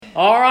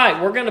All right,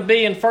 we're going to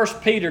be in 1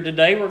 Peter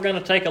today. We're going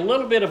to take a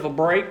little bit of a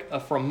break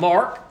from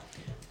Mark.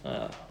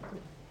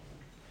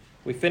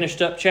 We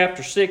finished up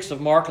chapter 6 of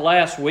Mark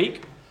last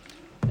week,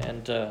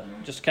 and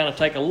just kind of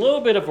take a little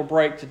bit of a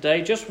break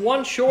today. Just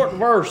one short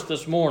verse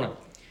this morning.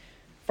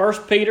 1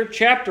 Peter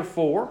chapter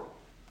 4,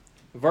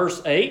 verse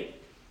 8.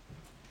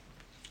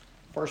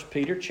 1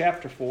 Peter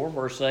chapter 4,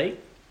 verse 8.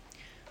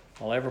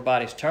 While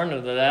everybody's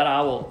turning to that,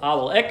 I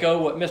will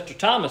echo what Mr.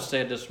 Thomas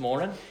said this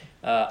morning.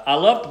 I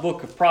love the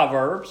book of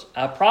Proverbs.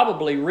 I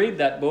probably read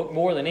that book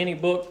more than any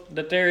book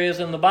that there is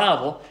in the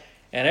Bible.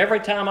 And every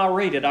time I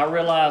read it, I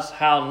realize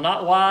how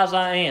not wise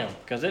I am.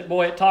 Because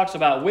it talks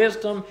about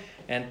wisdom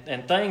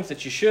and things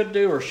that you should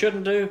do or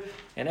shouldn't do.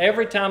 And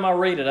every time I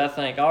read it, I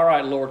think, all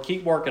right, Lord,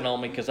 keep working on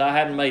me because I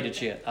hadn't made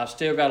it yet. I've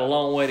still got a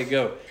long way to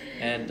go.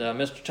 And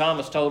Mr.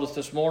 Thomas told us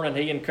this morning,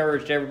 he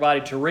encouraged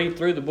everybody to read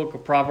through the book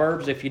of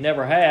Proverbs if you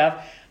never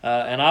have.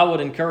 And I would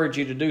encourage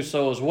you to do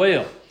so as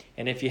well.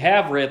 And if you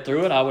have read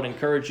through it, I would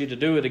encourage you to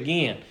do it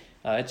again.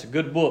 It's a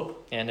good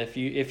book. And if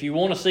you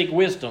want to seek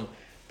wisdom,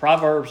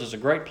 Proverbs is a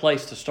great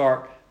place to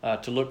start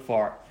to look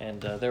for it.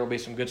 And there will be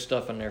some good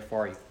stuff in there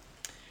for you.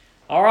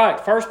 All right,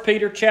 1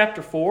 Peter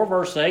chapter 4,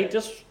 verse 8.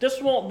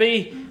 This won't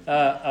be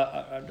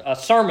a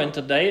sermon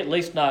today, at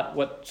least not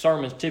what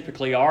sermons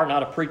typically are,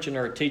 not a preaching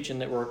or a teaching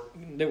that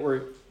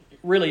we're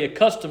really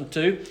accustomed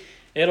to.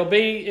 It'll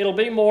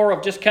be more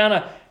of just kind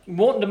of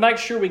wanting to make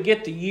sure we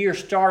get the year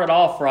started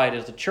off right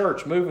as a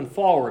church moving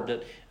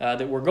forward,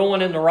 that we're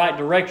going in the right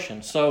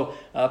direction. So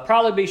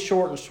probably be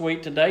short and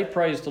sweet today,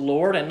 praise the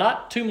Lord, and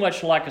not too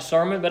much like a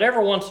sermon, but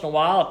every once in a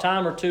while, a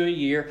time or two a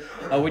year,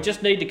 we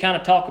just need to kind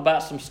of talk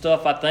about some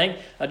stuff, I think,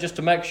 just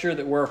to make sure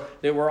that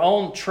we're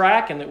on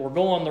track and that we're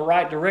going the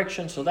right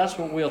direction. So that's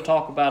what we'll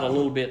talk about a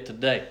little bit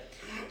today.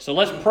 So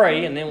let's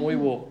pray and then we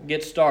will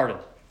get started.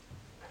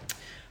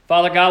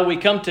 Father God, we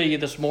come to you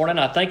this morning.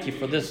 I thank you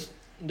for this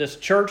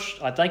church.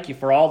 I thank you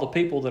for all the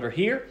people that are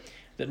here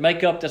that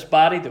make up this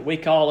body that we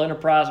call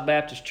Enterprise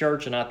Baptist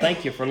Church, and I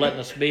thank you for letting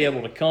us be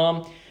able to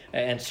come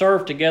and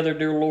serve together,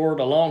 dear Lord,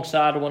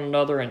 alongside one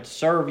another and to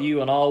serve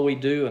you in all we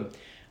do. And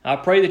I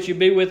pray that you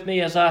be with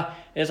me as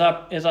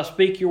I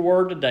speak your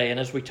word today, and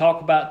as we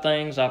talk about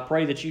things, I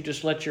pray that you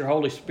just let your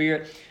Holy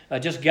Spirit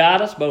just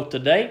guide us both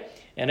today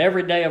and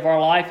every day of our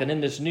life. And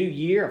in this new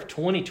year of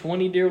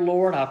 2020, dear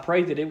Lord, I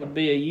pray that it would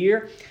be a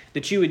year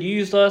that you would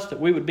use us, that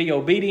we would be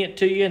obedient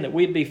to you, and that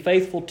we'd be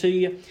faithful to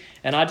you.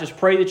 And I just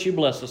pray that you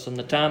bless us in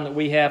the time that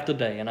we have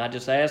today. And I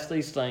just ask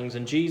these things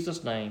in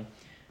Jesus' name.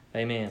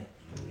 Amen.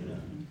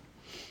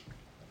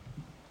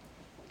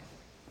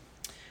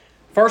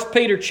 1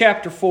 Peter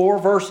chapter 4,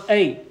 verse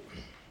 8.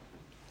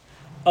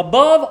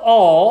 Above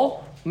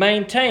all,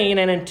 maintain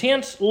an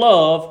intense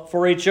love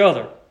for each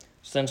other,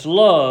 since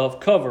love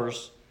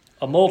covers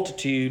a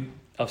multitude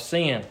of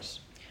sins.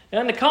 Now,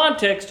 in the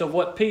context of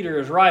what Peter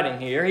is writing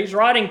here, he's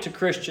writing to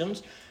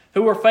Christians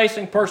who are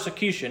facing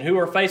persecution, who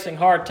are facing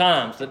hard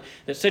times,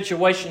 that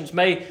situations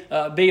may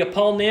be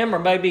upon them or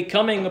may be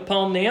coming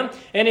upon them.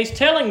 And he's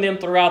telling them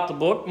throughout the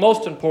book,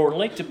 most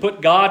importantly, to put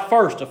God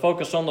first, to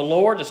focus on the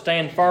Lord, to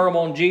stand firm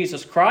on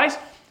Jesus Christ,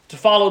 to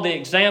follow the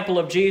example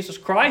of Jesus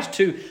Christ,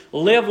 to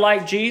live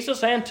like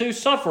Jesus, and to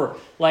suffer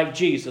like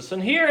Jesus.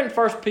 And here in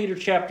 1 Peter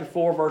chapter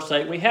 4, verse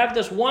 8, we have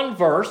this one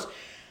verse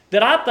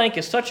that I think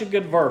is such a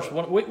good verse.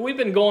 We've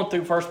been going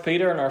through 1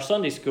 Peter in our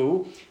Sunday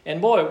school, and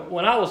boy,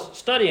 when I was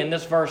studying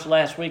this verse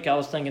last week, I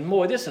was thinking,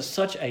 boy, this is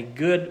such a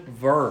good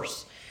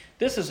verse.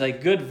 This is a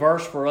good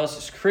verse for us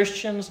as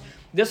Christians.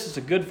 This is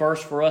a good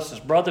verse for us as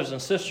brothers and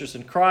sisters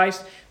in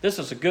Christ. This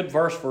is a good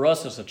verse for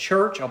us as a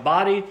church, a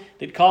body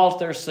that calls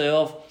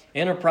themselves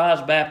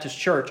Enterprise Baptist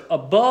Church.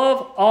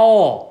 Above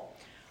all,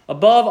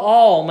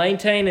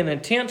 maintain an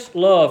intense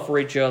love for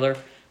each other,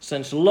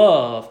 since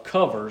love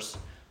covers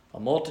a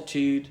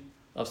multitude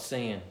of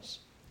sins.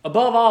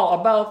 Above all,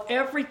 above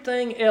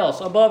everything else,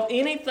 above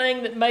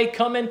anything that may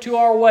come into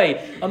our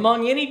way,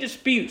 among any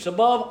disputes,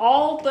 above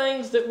all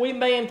things that we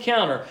may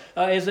encounter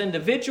as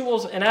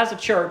individuals and as a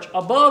church,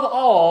 above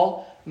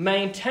all,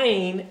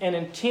 maintain an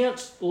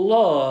intense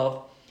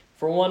love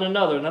for one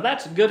another. Now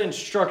that's good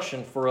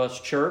instruction for us,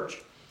 church.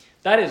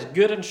 That is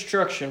good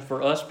instruction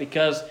for us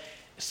because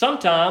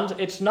sometimes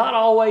it's not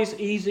always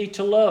easy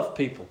to love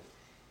people.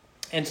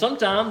 And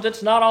sometimes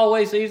it's not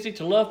always easy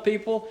to love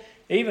people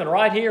even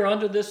right here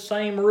under this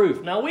same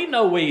roof. Now, we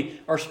know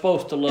we are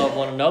supposed to love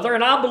one another,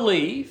 and I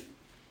believe,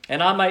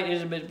 and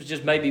it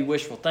just may be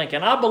wishful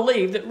thinking, I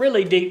believe that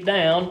really deep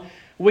down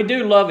we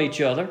do love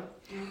each other.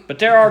 But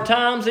there are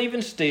times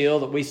even still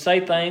that we say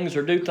things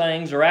or do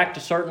things or act a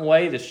certain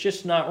way that's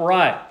just not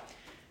right.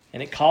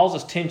 And it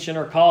causes tension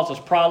or causes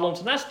problems,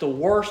 and that's the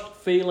worst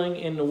feeling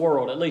in the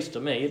world, at least to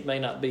me. It may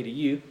not be to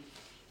you,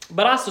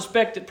 but I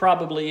suspect it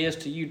probably is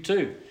to you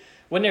too.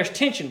 When there's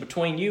tension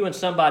between you and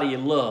somebody you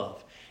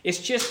love, it's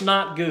just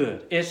not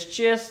good. It's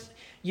just,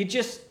 you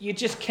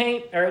just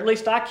can't, or at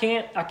least I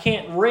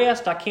can't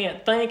rest, I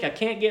can't think, I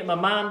can't get my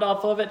mind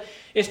off of it.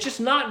 It's just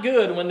not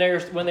good when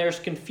there's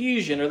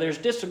confusion, or there's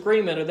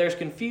disagreement, or there's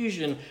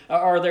confusion,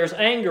 or there's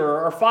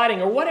anger, or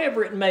fighting, or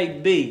whatever it may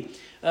be.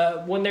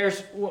 When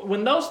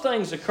those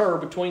things occur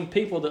between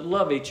people that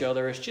love each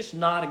other, it's just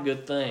not a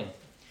good thing.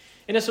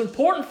 And it's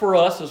important for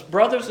us as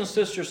brothers and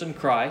sisters in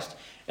Christ,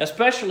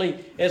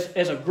 especially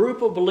as a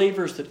group of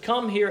believers that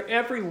come here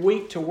every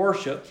week to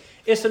worship,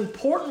 it's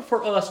important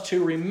for us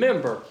to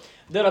remember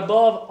that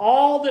above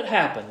all that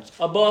happens,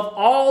 above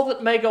all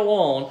that may go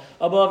on,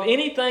 above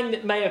anything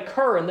that may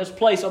occur in this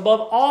place,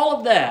 above all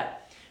of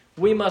that,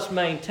 we must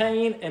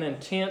maintain an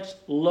intense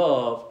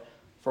love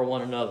for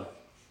one another.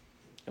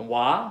 And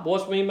why?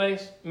 Once we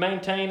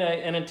maintain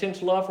an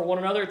intense love for one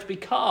another, it's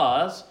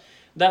because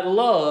that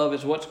love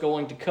is what's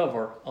going to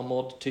cover a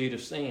multitude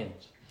of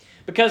sins.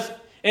 Because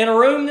in a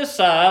room this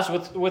size,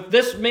 with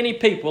this many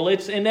people,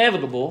 it's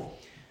inevitable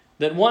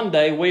that one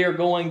day we are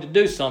going to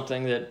do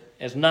something that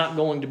is not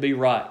going to be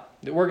right.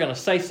 That we're going to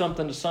say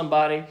something to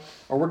somebody,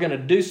 or we're going to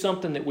do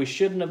something that we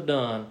shouldn't have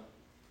done.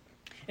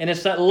 And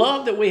it's that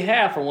love that we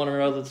have for one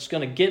another that's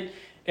going to get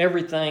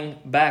everything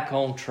back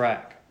on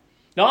track.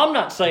 Now, I'm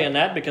not saying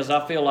that because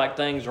I feel like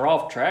things are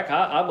off track.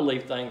 I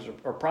believe things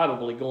are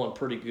probably going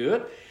pretty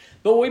good.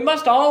 But we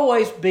must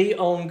always be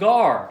on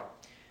guard.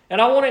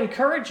 And I want to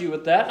encourage you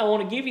with that. I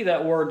want to give you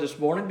that word this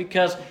morning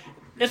because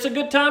it's a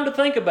good time to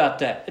think about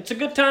that. It's a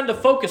good time to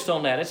focus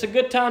on that. It's a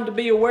good time to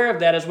be aware of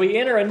that as we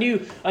enter a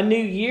new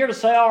year, to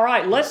say, all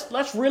right,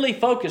 let's really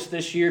focus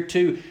this year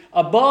to,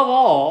 above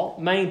all,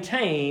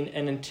 maintain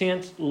an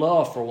intense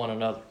love for one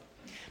another.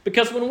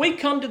 Because when we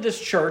come to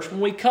this church, when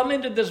we come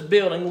into this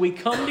building, we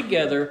come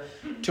together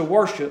to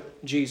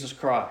worship Jesus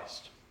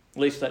Christ.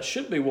 At least that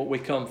should be what we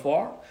come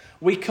for.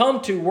 We come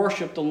to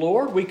worship the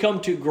Lord. We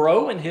come to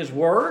grow in His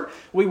Word.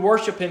 We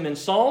worship Him in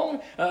song.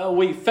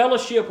 We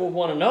fellowship with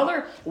one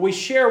another. We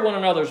share one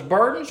another's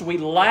burdens. We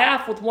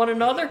laugh with one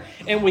another.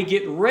 And we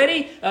get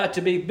ready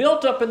to be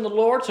built up in the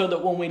Lord so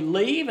that when we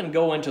leave and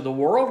go into the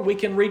world, we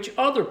can reach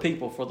other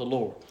people for the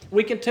Lord.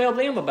 We can tell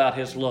them about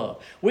His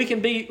love. We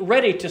can be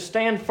ready to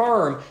stand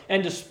firm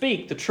and to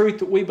speak the truth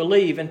that we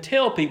believe and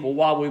tell people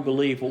why we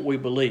believe what we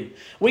believe.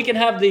 We can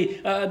have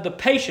the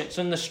patience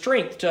and the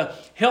strength to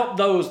help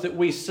those that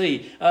we see.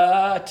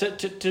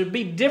 To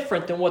be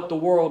different than what the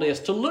world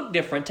is, to look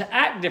different, to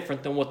act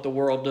different than what the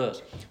world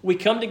does. We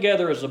come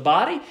together as a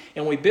body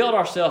and we build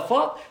ourselves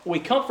up,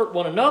 we comfort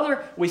one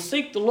another, we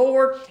seek the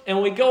Lord,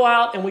 and we go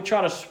out and we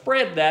try to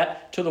spread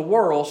that to the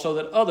world so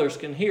that others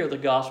can hear the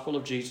gospel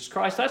of Jesus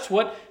Christ. That's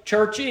what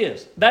church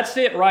is. That's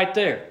it right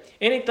there.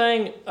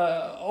 Anything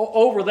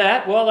over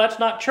that, well, that's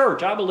not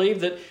church. I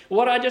believe that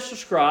what I just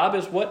described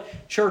is what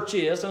church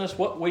is, and it's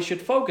what we should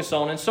focus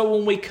on. And so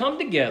when we come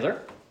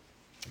together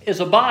as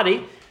a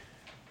body,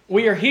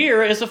 we are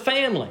here as a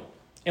family.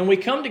 And we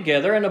come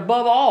together, and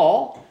above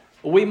all,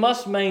 we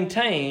must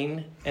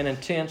maintain an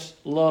intense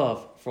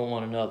love for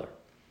one another.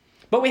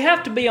 But we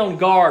have to be on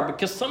guard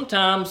because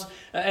sometimes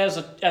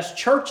as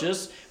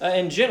churches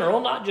in general,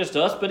 not just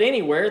us, but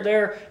anywhere,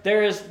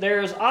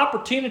 there's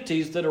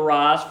opportunities that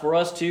arise for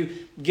us to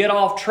get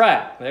off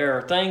track. There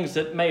are things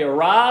that may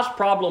arise,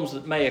 problems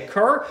that may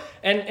occur,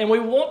 and we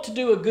want to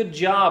do a good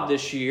job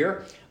this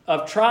year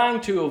of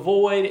trying to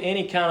avoid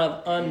any kind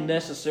of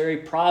unnecessary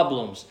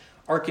problems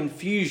or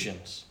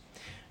confusions.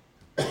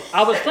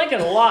 I was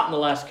thinking a lot in the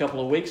last couple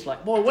of weeks,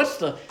 like, boy,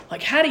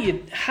 how do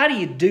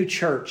you do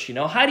church? You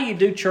know, how do you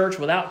do church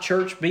without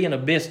church being a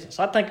business?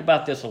 I think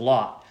about this a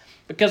lot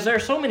because there are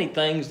so many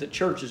things that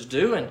churches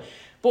do, and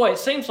boy, it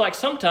seems like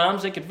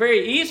sometimes it could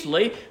very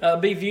easily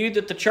be viewed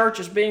that the church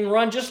is being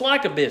run just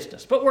like a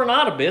business. But we're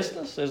not a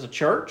business as a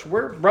church.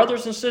 We're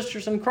brothers and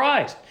sisters in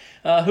Christ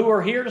who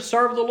are here to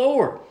serve the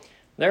Lord.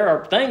 There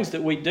are things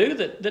that we do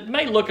that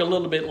may look a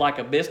little bit like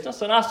a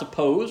business, and I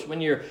suppose when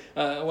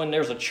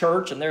there's a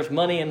church and there's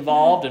money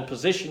involved and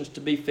positions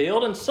to be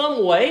filled, in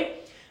some way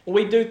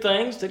we do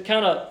things that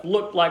kind of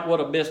look like what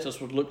a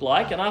business would look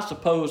like, and I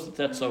suppose that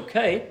that's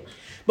okay.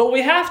 But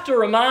we have to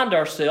remind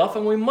ourselves,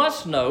 and we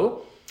must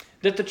know,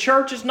 that the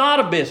church is not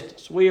a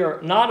business. We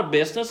are not a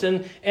business,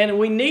 and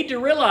we need to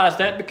realize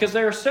that because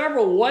there are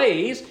several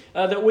ways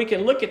that we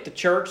can look at the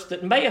church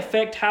that may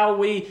affect how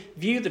we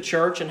view the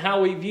church and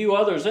how we view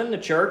others in the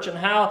church and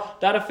how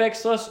that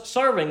affects us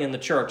serving in the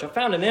church. I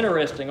found an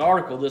interesting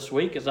article this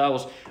week as I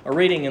was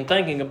reading and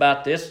thinking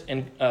about this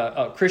in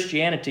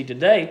Christianity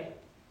Today,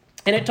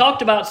 and it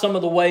talked about some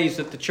of the ways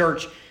that the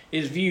church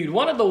is viewed.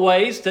 One of the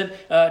ways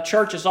that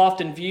church is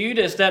often viewed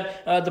is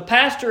that the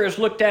pastor is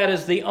looked at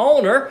as the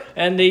owner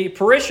and the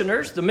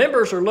parishioners, the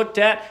members, are looked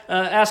at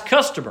as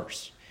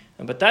customers.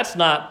 But that's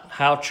not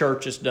how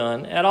church is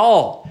done at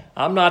all.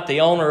 I'm not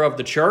the owner of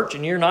the church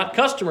and you're not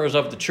customers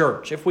of the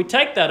church. If we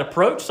take that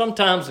approach,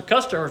 sometimes the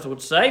customers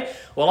would say,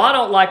 well, I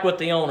don't like what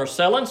the owner's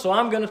selling, so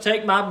I'm going to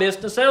take my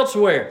business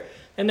elsewhere.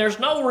 And there's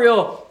no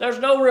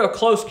real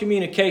close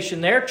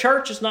communication there.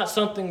 Church is not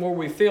something where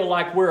we feel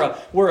like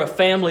we're a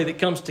family that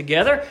comes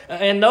together.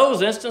 In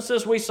those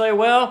instances, we say,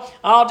 well,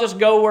 I'll just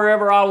go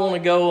wherever I want to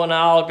go, and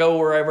I'll go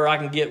wherever I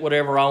can get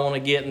whatever I want to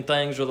get, and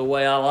things are the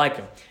way I like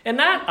them. And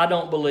that, I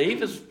don't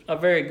believe, is a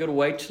very good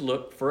way to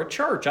look for a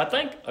church. I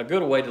think a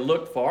good way to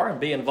look for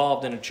and be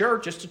involved in a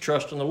church is to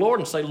trust in the Lord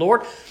and say,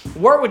 Lord,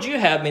 where would you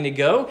have me to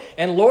go?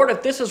 And Lord,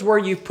 if this is where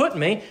you've put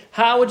me,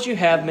 how would you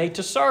have me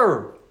to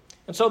serve?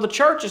 And so the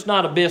church is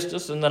not a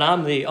business, and that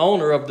I'm the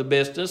owner of the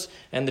business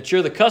and that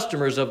you're the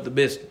customers of the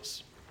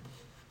business.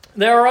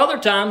 There are other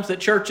times that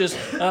churches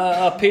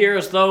appear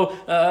as though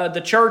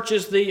the church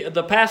is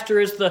the pastor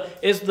is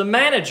the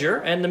manager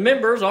and the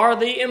members are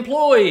the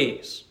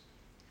employees.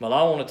 Well,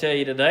 I want to tell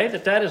you today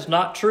that is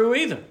not true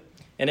either.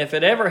 And if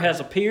it ever has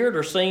appeared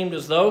or seemed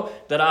as though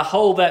that I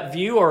hold that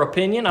view or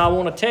opinion, I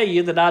want to tell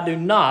you that I do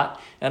not,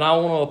 and I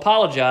want to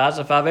apologize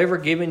if I've ever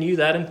given you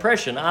that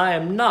impression. I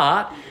am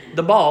not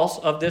the boss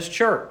of this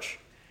church,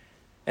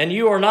 and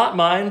you are not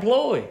my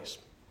employees.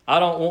 I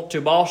don't want to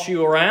boss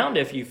you around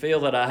if you feel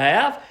that I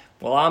have.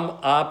 Well,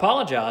 I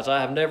apologize. I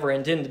have never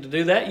intended to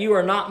do that. You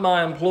are not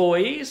my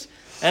employees,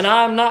 and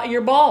I am not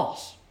your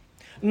boss.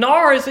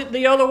 Nor is it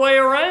the other way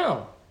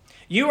around.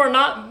 You are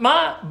not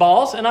my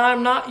boss, and I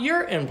am not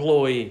your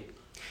employee.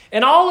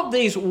 And all of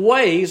these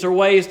ways are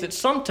ways that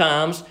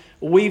sometimes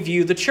we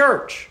view the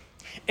church.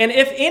 And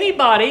if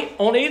anybody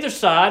on either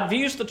side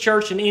views the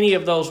church in any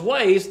of those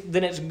ways,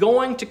 then it's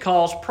going to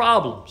cause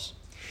problems.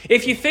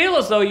 If you feel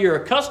as though you're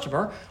a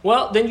customer,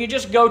 well, then you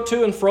just go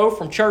to and fro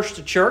from church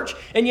to church,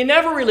 and you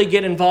never really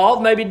get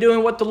involved, maybe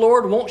doing what the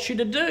Lord wants you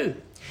to do.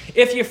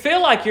 If you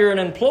feel like you're an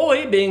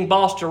employee being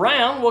bossed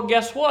around, well,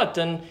 guess what?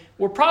 Then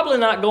we're probably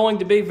not going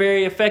to be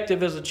very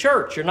effective as a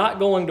church. You're not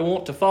going to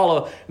want to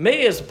follow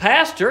me as a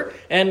pastor.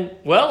 And,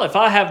 well, if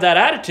I have that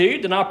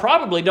attitude, then I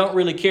probably don't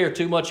really care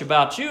too much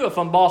about you. If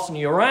I'm bossing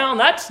you around,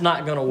 that's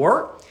not going to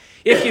work.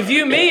 If you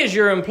view me as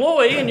your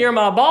employee and you're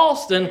my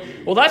boss, then,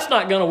 well, that's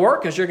not going to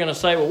work, because you're going to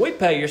say, well, we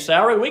pay your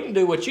salary. We can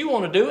do what you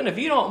want to do. And if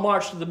you don't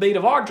march to the beat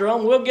of our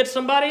drum, we'll get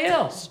somebody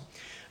else.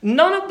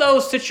 None of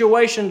those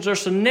situations or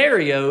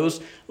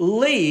scenarios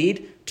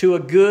lead to a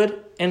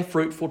good and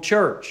fruitful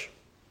church.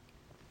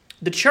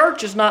 The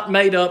church is not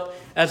made up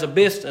as a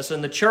business,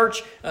 and the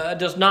church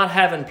does not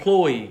have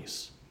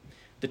employees.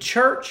 The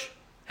church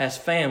has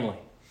family,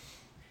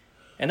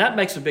 and that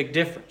makes a big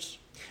difference.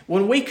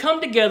 When we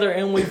come together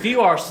and we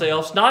view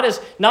ourselves not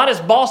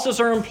as bosses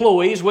or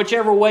employees,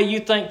 whichever way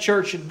you think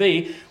church should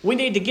be, we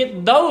need to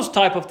get those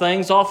type of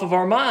things off of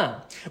our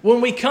mind.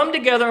 When we come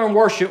together and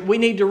worship, we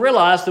need to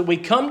realize that we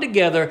come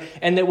together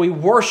and that we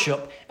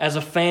worship as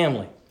a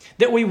family.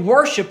 That we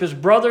worship as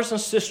brothers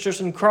and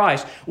sisters in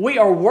Christ. We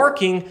are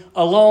working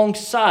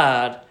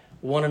alongside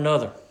one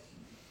another.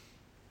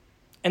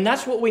 And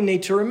that's what we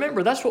need to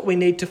remember. That's what we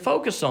need to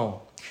focus on.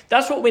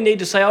 That's what we need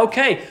to say,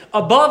 okay,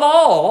 above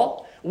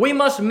all, we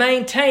must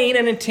maintain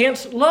an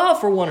intense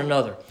love for one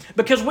another,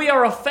 because we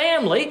are a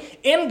family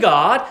in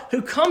God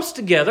who comes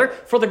together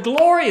for the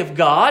glory of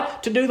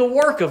God to do the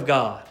work of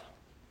God.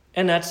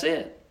 And that's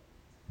it.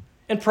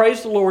 And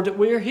praise the Lord that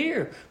we are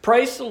here.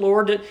 Praise the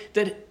Lord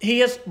that He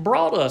has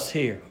brought us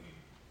here.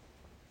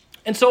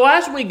 And so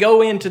as we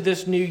go into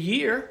this new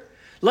year,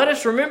 let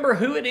us remember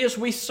who it is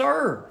we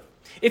serve.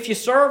 If you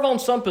serve on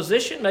some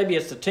position, maybe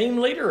it's the team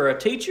leader or a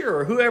teacher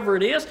or whoever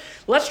it is,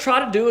 let's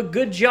try to do a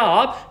good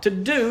job to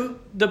do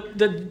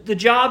the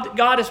job that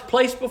God has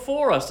placed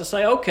before us. To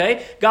say,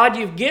 okay, God,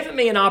 you've given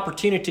me an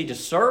opportunity to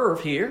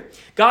serve here.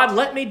 God,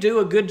 let me do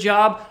a good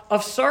job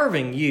of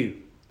serving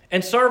you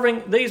and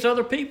serving these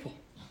other people.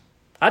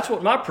 That's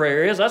what my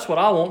prayer is. That's what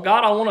I want.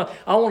 God,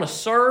 I want to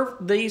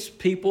serve these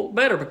people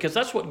better, because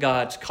that's what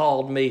God's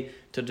called me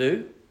to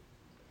do.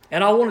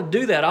 And I want to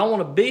do that. I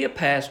want to be a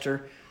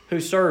pastor who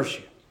serves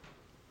you.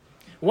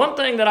 One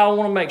thing that I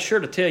want to make sure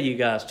to tell you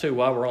guys too,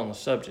 while we're on the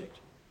subject,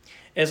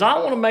 is I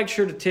want to make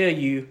sure to tell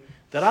you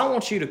that I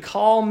want you to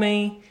call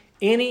me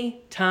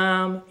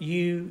anytime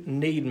you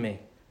need me.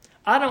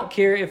 I don't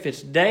care if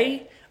it's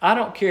day. I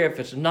don't care if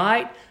it's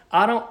night.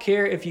 I don't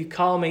care if you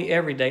call me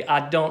every day.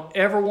 I don't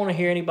ever want to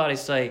hear anybody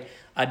say,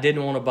 I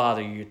didn't want to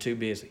bother you, you're too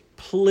busy.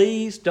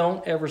 Please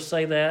don't ever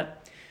say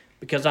that,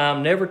 because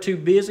I'm never too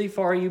busy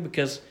for you,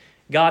 because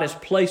God has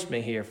placed me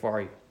here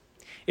for you.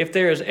 If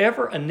there is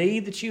ever a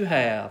need that you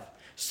have,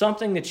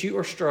 something that you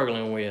are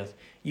struggling with,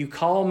 you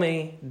call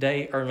me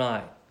day or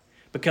night,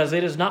 because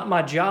it is not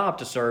my job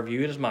to serve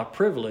you. It is my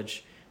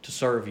privilege to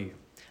serve you.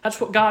 That's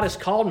what God has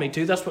called me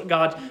to. That's what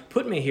God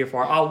put me here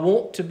for. I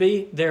want to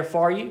be there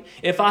for you.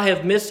 If I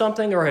have missed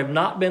something or have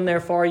not been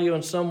there for you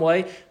in some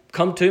way,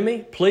 come to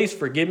me. Please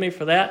forgive me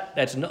for that.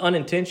 That's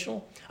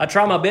unintentional. I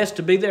try my best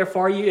to be there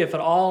for you if at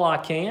all I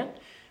can.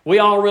 We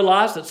all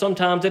realize that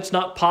sometimes it's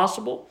not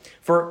possible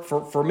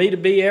for me to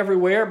be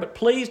everywhere, but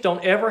please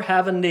don't ever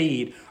have a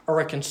need or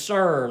a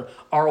concern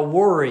or a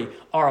worry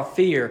or a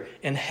fear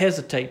and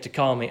hesitate to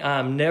call me. I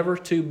am never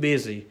too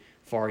busy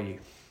for you.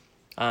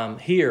 I'm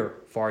here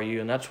for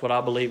you, and that's what I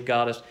believe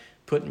God has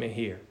put me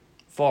here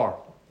for.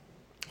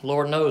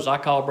 Lord knows I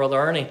call Brother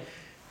Ernie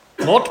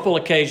multiple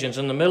occasions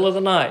in the middle of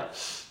the night.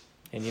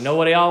 And you know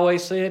what he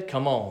always said?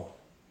 Come on.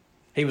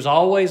 He was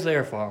always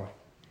there for me.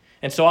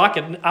 And so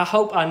I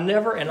hope I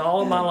never in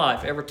all of my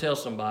life ever tell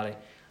somebody,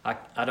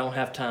 I don't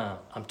have time,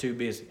 I'm too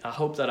busy. I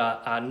hope that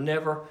I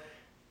never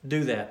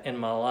do that in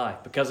my life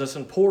because it's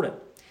important.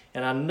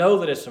 And I know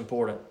that it's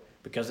important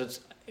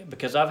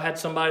because I've had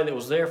somebody that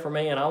was there for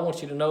me, and I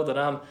want you to know that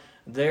I'm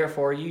there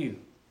for you.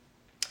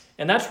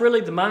 And that's really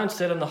the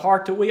mindset and the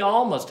heart that we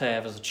all must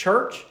have as a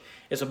church,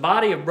 as a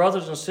body of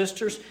brothers and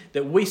sisters,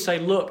 that we say,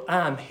 look,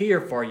 I'm here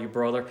for you,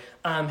 brother.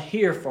 I'm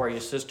here for you,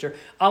 sister.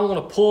 I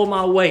want to pull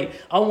my weight.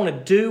 I want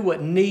to do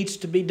what needs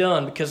to be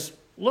done because,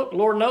 look,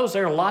 Lord knows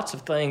there are lots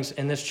of things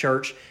in this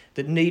church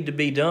that need to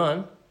be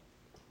done.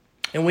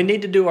 And we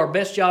need to do our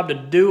best job to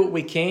do what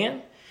we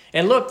can.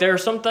 And look, there are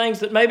some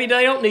things that maybe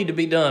they don't need to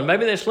be done.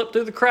 Maybe they slip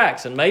through the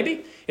cracks. And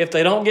maybe if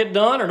they don't get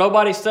done or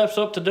nobody steps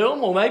up to do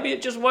them, well, maybe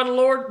it just wasn't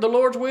the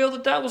Lord's will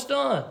that was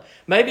done.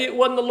 Maybe it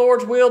wasn't the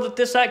Lord's will that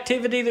this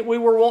activity that we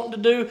were wanting to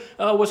do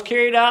was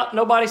carried out.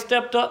 Nobody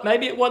stepped up.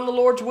 Maybe it wasn't the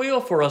Lord's will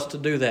for us to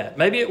do that.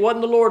 Maybe it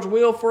wasn't the Lord's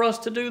will for us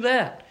to do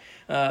that.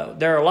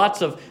 There are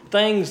lots of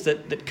things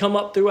that come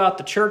up throughout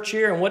the church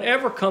here. And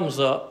whatever comes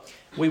up,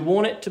 we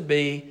want it to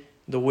be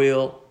the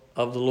will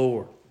of the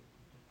Lord.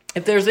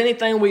 If there's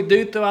anything we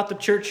do throughout the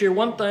church here,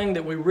 one thing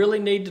that we really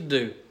need to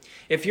do,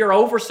 if you're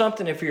over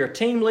something, if you're a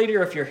team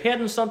leader, if you're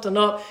heading something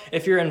up,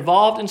 if you're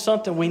involved in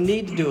something, we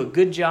need to do a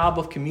good job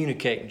of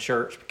communicating,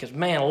 church, because,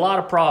 man, a lot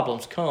of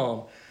problems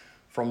come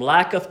from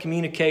lack of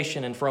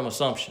communication and from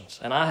assumptions.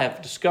 And I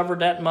have discovered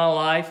that in my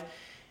life.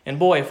 And,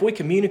 boy, if we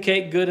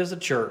communicate good as a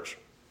church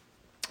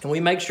and we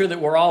make sure that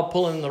we're all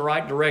pulling in the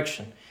right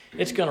direction,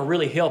 it's going to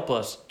really help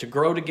us to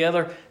grow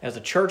together as a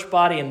church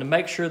body and to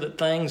make sure that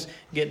things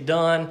get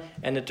done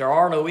and that there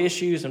are no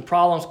issues and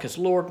problems, because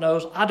Lord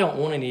knows I don't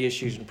want any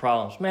issues and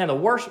problems. Man,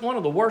 one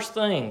of the worst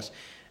things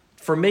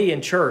for me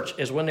in church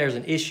is when there's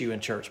an issue in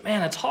church.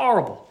 Man, that's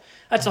horrible.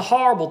 That's a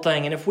horrible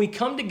thing. And if we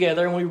come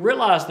together and we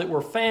realize that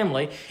we're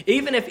family,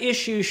 even if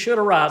issues should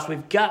arise,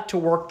 we've got to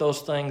work those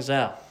things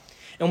out.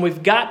 And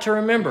we've got to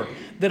remember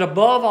that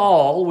above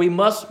all, we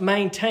must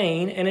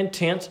maintain an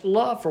intense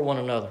love for one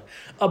another.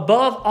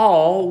 Above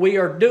all, we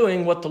are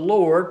doing what the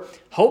Lord,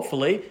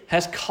 hopefully,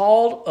 has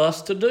called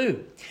us to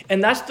do.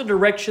 And that's the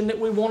direction that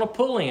we want to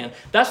pull in.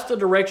 That's the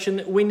direction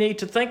that we need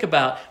to think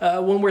about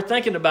when we're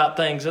thinking about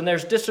things and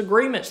there's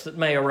disagreements that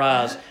may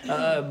arise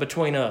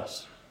between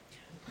us.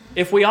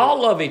 If we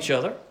all love each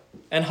other,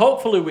 and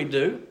hopefully we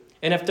do,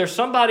 and if there's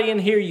somebody in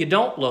here you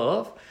don't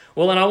love,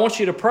 well, then I want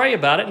you to pray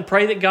about it and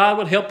pray that God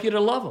would help you to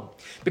love them.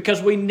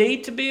 Because we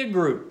need to be a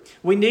group.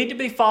 We need to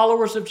be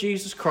followers of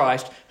Jesus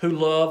Christ who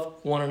love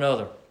one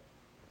another.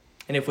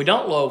 And if we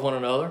don't love one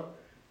another,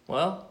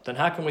 well, then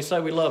how can we say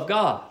we love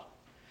God?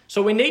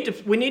 So we need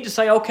to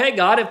say, okay,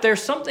 God, if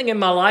there's something in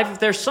my life, if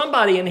there's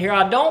somebody in here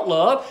I don't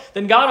love,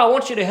 then God, I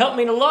want you to help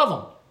me to love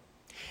them.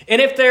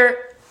 And if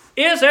there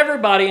is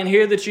everybody in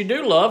here that you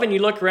do love, and you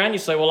look around and you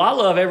say, well, I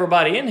love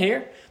everybody in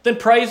here, then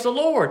praise the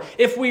Lord.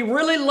 If we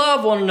really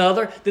love one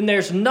another, then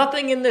there's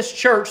nothing in this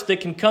church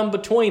that can come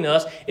between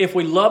us if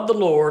we love the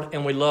Lord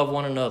and we love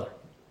one another.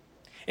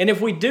 And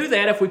if we do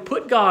that, if we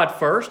put God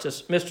first,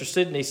 as Mr.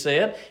 Sidney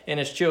said in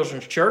his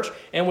children's church,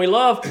 and we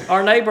love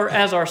our neighbor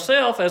as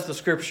ourselves, as the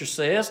Scripture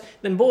says,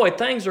 then boy,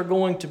 things are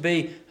going to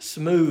be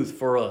smooth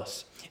for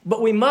us.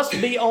 But we must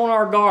be on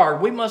our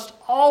guard. We must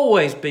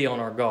always be on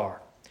our guard.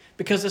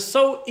 Because it's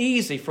so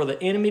easy for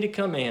the enemy to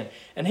come in,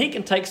 and he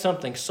can take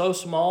something so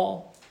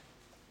small.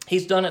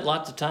 He's done it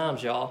lots of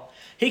times, y'all.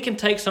 He can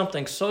take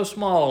something so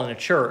small in a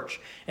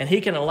church, and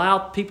he can allow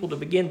people to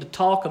begin to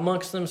talk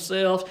amongst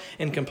themselves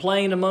and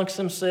complain amongst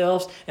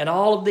themselves and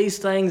all of these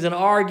things and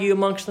argue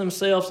amongst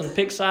themselves and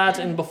pick sides.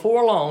 And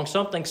before long,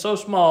 something so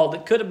small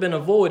that could have been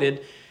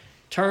avoided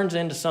turns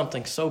into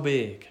something so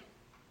big.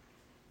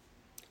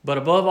 But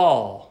above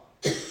all,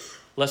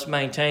 let's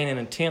maintain an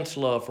intense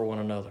love for one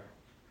another.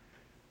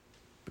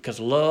 Because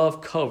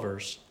love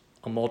covers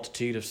a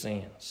multitude of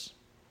sins.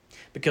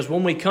 Because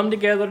when we come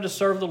together to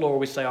serve the Lord,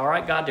 we say, all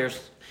right, God,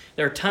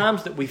 there are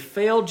times that we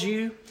failed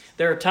you.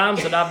 There are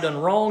times that I've done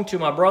wrong to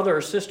my brother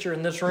or sister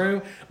in this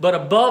room. But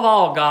above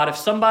all, God, if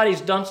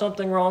somebody's done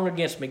something wrong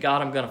against me,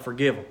 God, I'm going to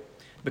forgive them.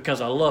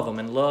 Because I love them,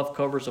 and love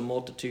covers a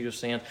multitude of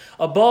sins.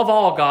 Above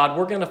all, God,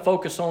 we're going to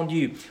focus on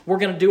you. We're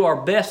going to do our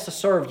best to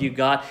serve you,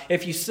 God.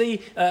 If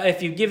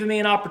you've given me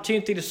an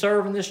opportunity to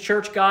serve in this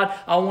church, God,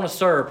 I want to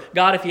serve.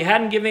 God, if you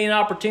hadn't given me an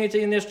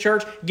opportunity in this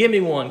church, give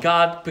me one,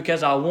 God,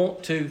 because I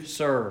want to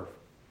serve.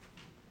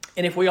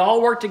 And if we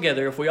all work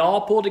together, if we all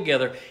pull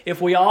together,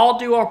 if we all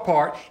do our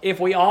part, if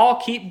we all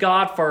keep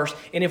God first,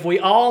 and if we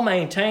all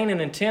maintain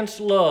an intense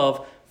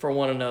love for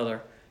one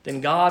another, then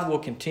God will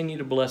continue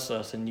to bless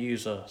us and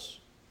use us.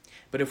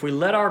 But if we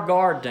let our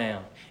guard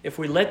down, if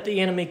we let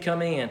the enemy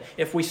come in,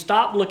 if we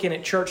stop looking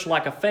at church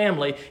like a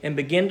family and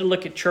begin to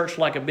look at church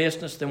like a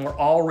business, then we're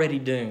already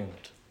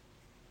doomed.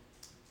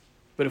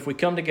 But if we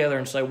come together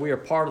and say we are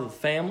part of the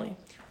family,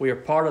 We are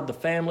part of the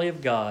family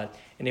of God.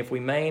 And if we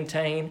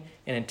maintain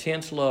an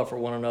intense love for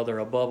one another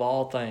above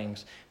all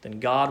things, then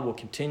God will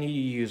continue to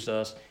use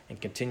us and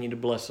continue to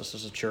bless us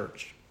as a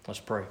church. Let's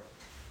pray.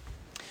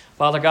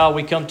 Father God,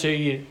 we come to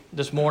you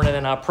this morning,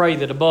 and I pray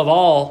that above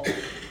all,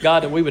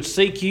 God, that we would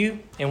seek you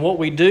in what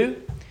we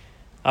do.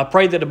 I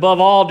pray that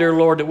above all, dear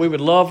Lord, that we would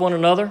love one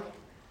another.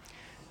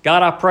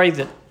 God, I pray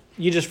that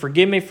you just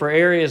forgive me for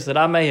areas that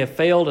I may have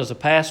failed as a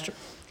pastor.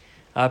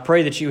 I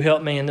pray that you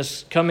help me in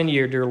this coming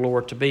year, dear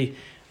Lord, to be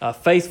a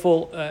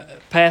faithful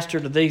pastor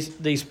to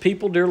these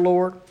people, dear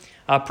Lord.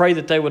 I pray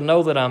that they would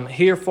know that I'm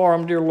here for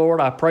them, dear Lord.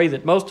 I pray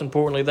that most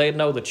importantly, they'd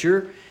know that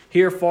you're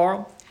here for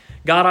them.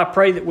 God, I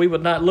pray that we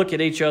would not look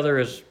at each other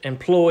as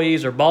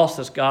employees or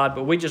bosses, God,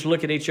 but we just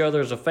look at each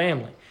other as a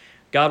family.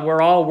 God, we're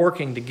all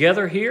working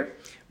together here.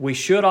 We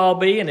should all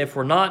be, and if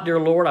we're not, dear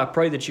Lord, I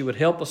pray that you would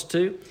help us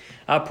to.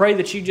 I pray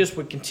that you just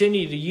would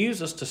continue to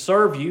use us to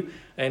serve you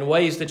in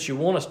ways that you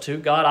want us to.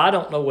 God, I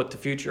don't know what the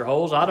future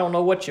holds. I don't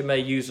know what you may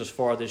use us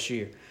for this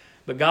year.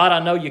 But God, I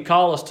know you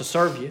call us to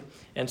serve you.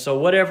 And so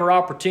whatever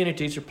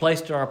opportunities are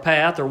placed in our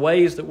path or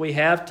ways that we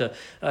have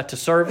to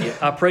serve you,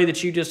 I pray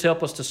that you just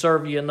help us to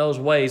serve you in those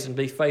ways and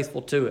be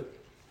faithful to it.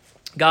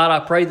 God,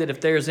 I pray that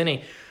if there's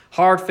any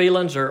hard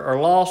feelings or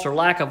loss or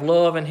lack of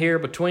love in here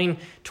between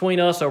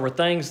us over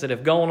things that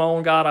have gone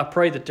on, God, I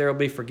pray that there will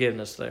be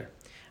forgiveness there.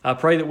 I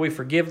pray that we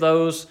forgive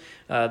those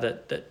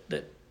that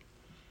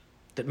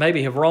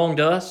maybe have wronged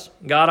us.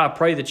 God, I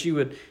pray that you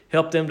would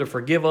help them to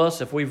forgive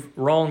us if we've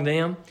wronged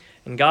them.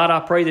 And God, I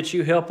pray that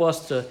you help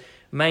us to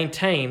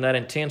maintain that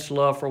intense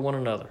love for one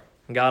another.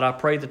 And God, I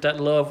pray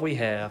that love we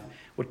have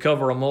would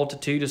cover a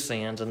multitude of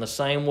sins in the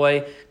same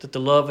way that the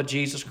love of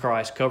Jesus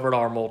Christ covered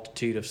our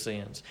multitude of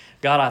sins.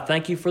 God, I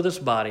thank you for this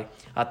body.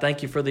 I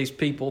thank you for these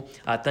people.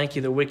 I thank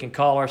you that we can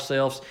call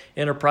ourselves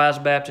Enterprise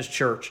Baptist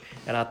Church.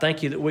 And I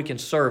thank you that we can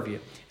serve you.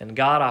 And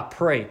God, I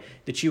pray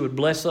that you would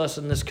bless us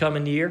in this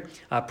coming year.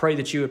 I pray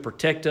that you would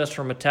protect us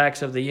from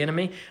attacks of the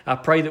enemy. I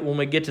pray that when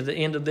we get to the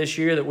end of this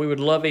year that we would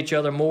love each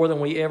other more than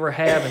we ever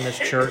have in this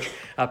church.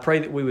 I pray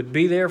that we would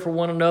be there for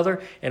one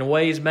another in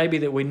ways maybe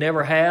that we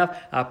never have.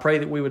 I pray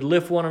that we would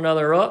lift one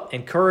another up,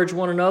 encourage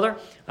one another.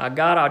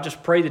 God, I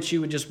just pray that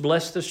you would just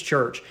bless this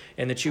church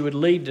and that you would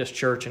lead this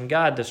church and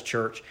guide this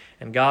church.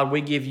 And God, we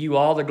give you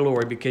all the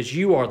glory because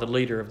you are the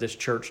leader of this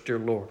church, dear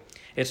Lord.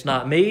 It's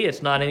not me.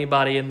 It's not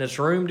anybody in this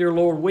room, dear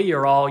Lord. We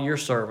are all your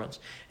servants.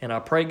 And I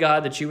pray,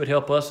 God, that you would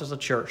help us as a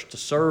church to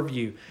serve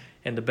you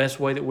in the best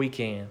way that we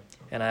can.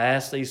 And I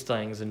ask these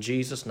things in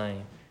Jesus'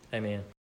 name. Amen.